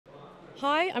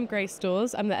Hi, I'm Grace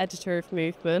Dawes. I'm the editor of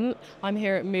Movement. I'm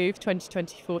here at Move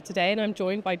 2024 today, and I'm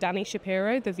joined by Danny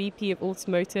Shapiro, the VP of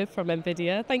Automotive from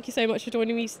NVIDIA. Thank you so much for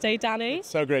joining me today, Danny. It's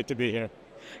so great to be here.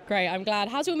 Great, I'm glad.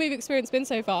 How's your Move experience been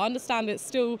so far? I understand it's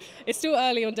still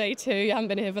early on day two. You haven't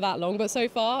been here for that long, but so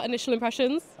far, initial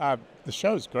impressions? The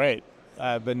show's great.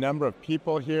 The number of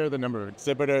people here, the number of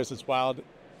exhibitors is wild.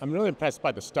 I'm really impressed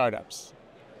by the startups.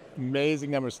 Amazing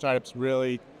number of startups,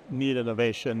 really neat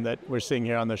innovation that we're seeing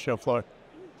here on the show floor.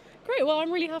 Great, well,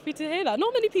 I'm really happy to hear that.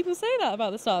 Not many people say that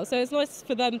about the startup, so it's nice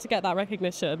for them to get that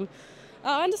recognition.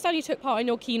 I understand you took part in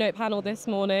your keynote panel this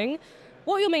morning.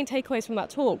 What are your main takeaways from that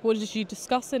talk? What did you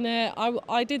discuss in it?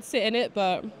 I did sit in it,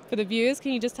 but for the viewers,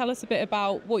 can you just tell us a bit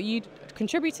about what you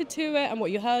contributed to it and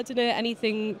what you heard in it?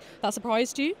 Anything that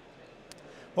surprised you?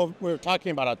 Well, we're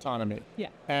talking about autonomy. Yeah.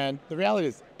 And the reality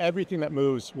is everything that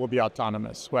moves will be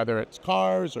autonomous, whether it's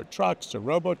cars or trucks or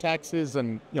robo-taxis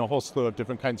and a whole slew of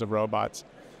different kinds of robots.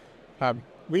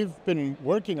 We've been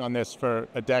working on this for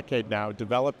a decade now,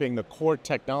 developing the core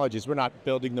technologies. We're not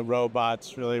building the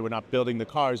robots, really. We're not building the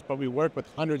cars, but we work with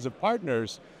hundreds of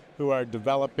partners who are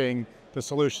developing the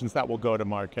solutions that will go to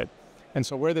market. And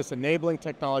so we're this enabling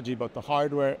technology, both the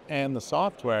hardware and the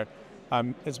software.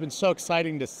 It's been so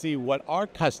exciting to see what our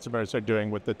customers are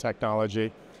doing with the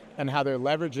technology and how they're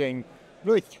leveraging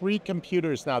really three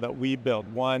computers now that we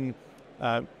build. One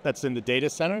that's in the data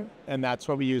center, and that's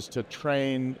what we use to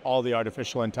train all the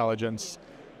artificial intelligence.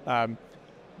 Then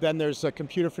there's a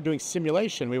computer for doing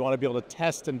simulation. We want to be able to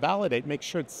test and validate, make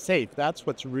sure it's safe. That's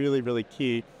what's really, really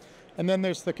key. And then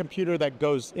there's the computer that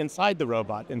goes inside the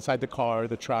robot, inside the car,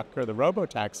 the truck, or the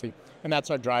robo-taxi, and that's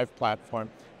our drive platform.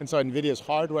 And so NVIDIA's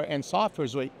hardware and software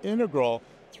is really integral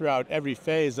throughout every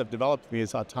phase of developing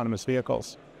these autonomous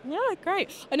vehicles. Yeah,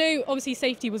 great. I know obviously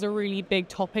safety was a really big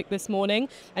topic this morning,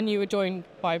 and you were joined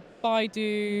by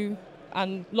Baidu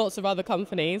and lots of other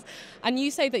companies. And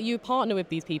you say that you partner with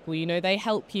these people, they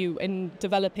help you in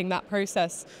developing that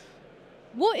process.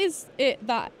 What is it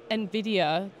that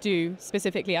NVIDIA do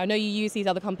specifically? I know you use these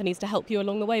other companies to help you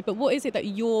along the way, but what is it that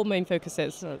your main focus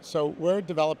is? So we're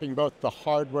developing both the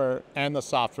hardware and the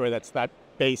software that's that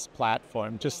base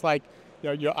platform, just like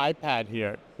your iPad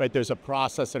here, right? There's a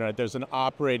processor in it, there's an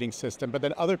operating system, but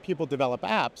then other people develop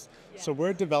apps. Yeah. So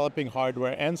we're developing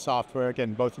hardware and software,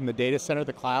 again, both in the data center,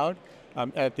 the cloud,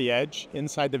 at the edge,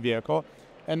 inside the vehicle.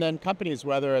 And then companies,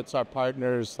 whether it's our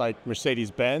partners like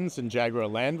Mercedes-Benz and Jaguar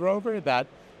Land Rover, that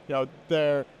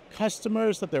they're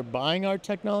customers that they're buying our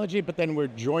technology, but then we're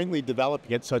jointly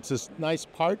developing it. So it's this nice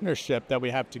partnership that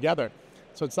we have together.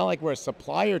 So it's not like we're a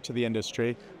supplier to the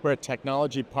industry, we're a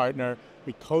technology partner,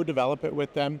 we co-develop it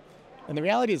with them. And the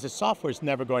reality is the software is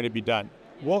never going to be done.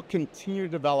 We'll continue to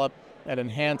develop and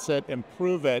enhance it,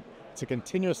 improve it. It's a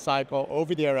continuous cycle,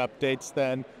 over-the-air updates,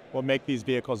 then we'll make these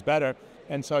vehicles better.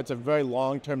 And so it's a very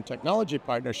long-term technology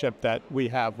partnership that we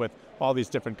have with all these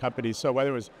different companies. So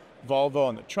whether it was Volvo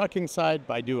on the trucking side,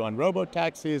 Baidu on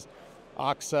robo-taxis,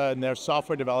 AXA and their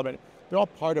software development, they're all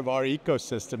part of our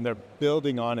ecosystem. They're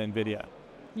building on NVIDIA.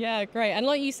 Yeah, great. And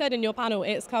like you said in your panel,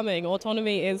 it's coming.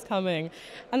 Autonomy is coming.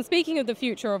 And speaking of the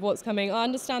future of what's coming, I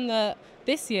understand that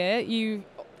this year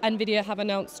NVIDIA have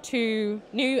announced 2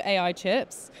 new AI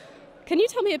chips. Can you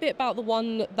tell me a bit about the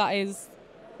one that is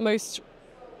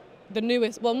the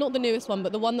newest, well, not the newest one,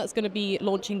 but the one that's going to be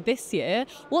launching this year?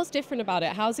 What's different about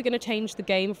it? How's it going to change the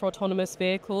game for autonomous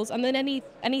vehicles? And then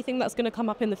anything that's going to come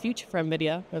up in the future for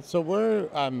NVIDIA? And so we're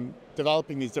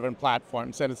developing these different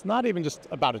platforms, and it's not even just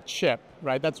about a chip,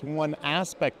 right? That's one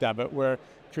aspect of it. We're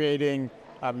creating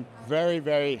very,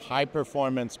 very high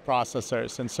performance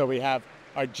processors. And so we have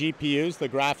our GPUs, the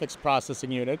graphics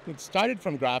processing unit. It started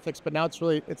from graphics, but now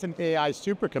it's an AI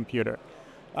supercomputer.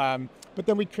 But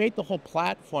then we create the whole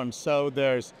platform, so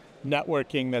there's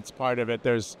networking that's part of it.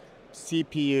 There's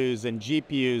CPUs and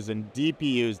GPUs and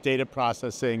DPUs, data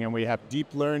processing, and we have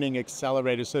deep learning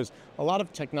accelerators. So there's a lot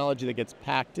of technology that gets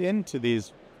packed into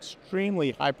these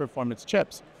extremely high-performance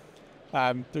chips.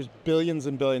 There's billions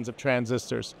and billions of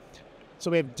transistors.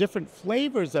 So we have different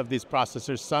flavors of these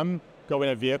processors. Some go in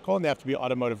a vehicle and they have to be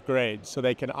automotive grade, so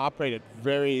they can operate at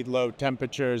very low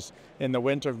temperatures in the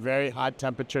winter, very hot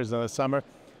temperatures in the summer.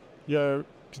 Your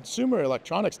consumer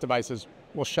electronics devices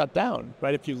will shut down,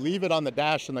 right? If you leave it on the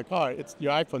dash in the car,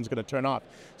 your iPhone's going to turn off.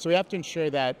 So we have to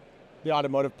ensure that the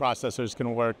automotive processors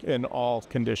can work in all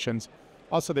conditions.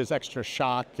 Also, there's extra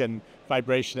shock and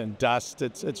vibration and dust.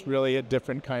 It's really a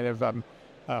different kind of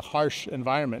harsh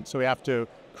environment. So we have to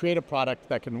create a product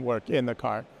that can work in the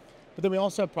car. But then we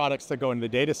also have products that go into the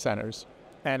data centers.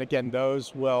 And again,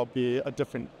 those will be a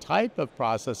different type of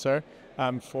processor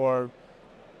for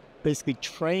basically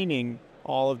training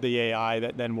all of the AI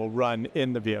that then will run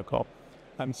in the vehicle.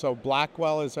 So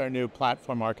Blackwell is our new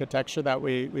platform architecture that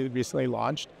we recently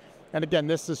launched. And again,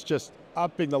 this is just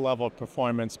upping the level of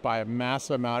performance by a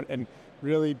massive amount and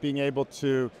really being able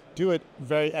to do it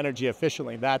very energy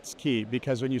efficiently. That's key,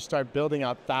 because when you start building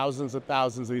out thousands and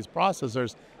thousands of these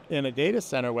processors in a data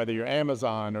center, whether you're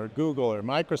Amazon or Google or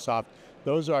Microsoft,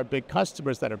 those are our big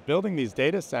customers that are building these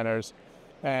data centers,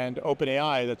 and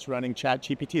OpenAI that's running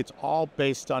ChatGPT, it's all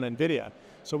based on NVIDIA.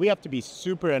 So we have to be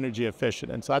super energy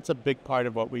efficient, and so that's a big part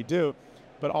of what we do.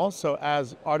 But also,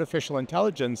 as artificial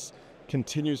intelligence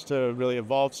continues to really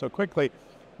evolve so quickly,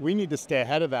 we need to stay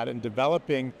ahead of that in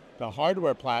developing the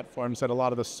hardware platforms and a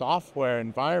lot of the software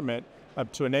environment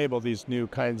to enable these new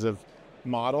kinds of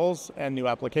models and new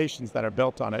applications that are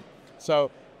built on it.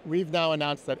 So we've now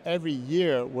announced that every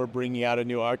year we're bringing out a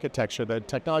new architecture. The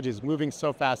technology is moving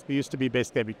so fast. We used to be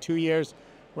basically every 2 years.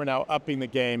 We're now upping the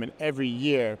game, and every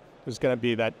year there's going to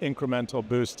be that incremental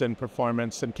boost in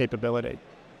performance and capability.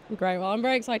 Great. Well, I'm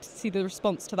very excited to see the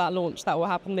response to that launch that will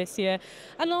happen this year.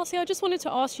 And lastly, I just wanted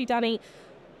to ask you, Danny,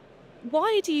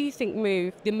 why do you think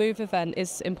the Move event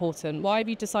is important? Why have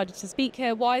you decided to speak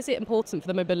here? Why is it important for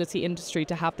the mobility industry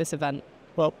to have this event?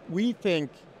 Well, we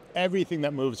think everything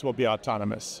that moves will be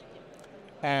autonomous.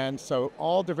 And so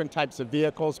all different types of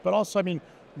vehicles, but also, I mean,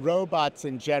 robots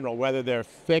in general, whether they're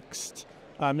fixed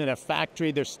in a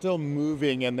factory, they're still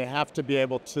moving, and they have to be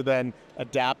able to then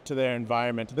adapt to their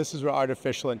environment. This is where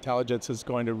artificial intelligence is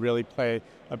going to really play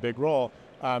a big role.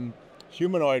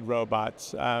 Humanoid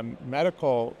robots,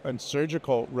 medical and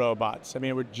surgical robots. I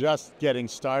mean, we're just getting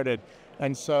started.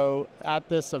 And so at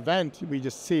this event, we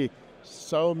just see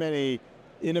so many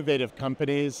innovative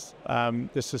companies.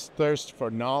 This is thirst for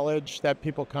knowledge that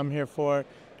people come here for,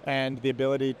 and the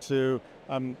ability to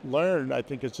learn, I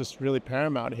think, is just really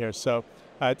paramount here. So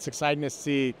it's exciting to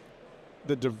see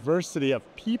the diversity of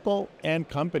people and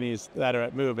companies that are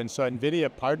at Move. And so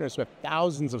NVIDIA partners with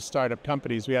thousands of startup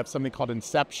companies. We have something called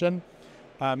Inception.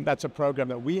 That's a program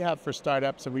that we have for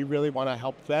startups, and we really want to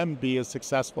help them be as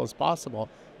successful as possible.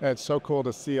 And it's so cool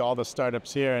to see all the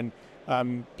startups here,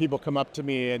 and people come up to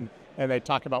me and they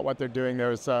talk about what they're doing.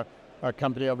 There's a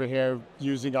company over here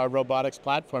using our robotics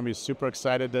platform. He's super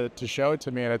excited to show it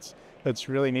to me, and it's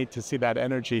really neat to see that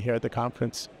energy here at the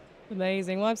conference.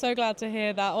 Amazing. Well, I'm so glad to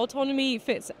hear that. Autonomy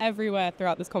fits everywhere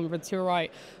throughout this conference, you're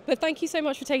right. But thank you so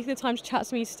much for taking the time to chat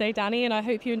to me today, Danny, and I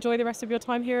hope you enjoy the rest of your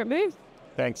time here at Move.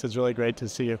 Thanks. It's really great to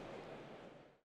see you.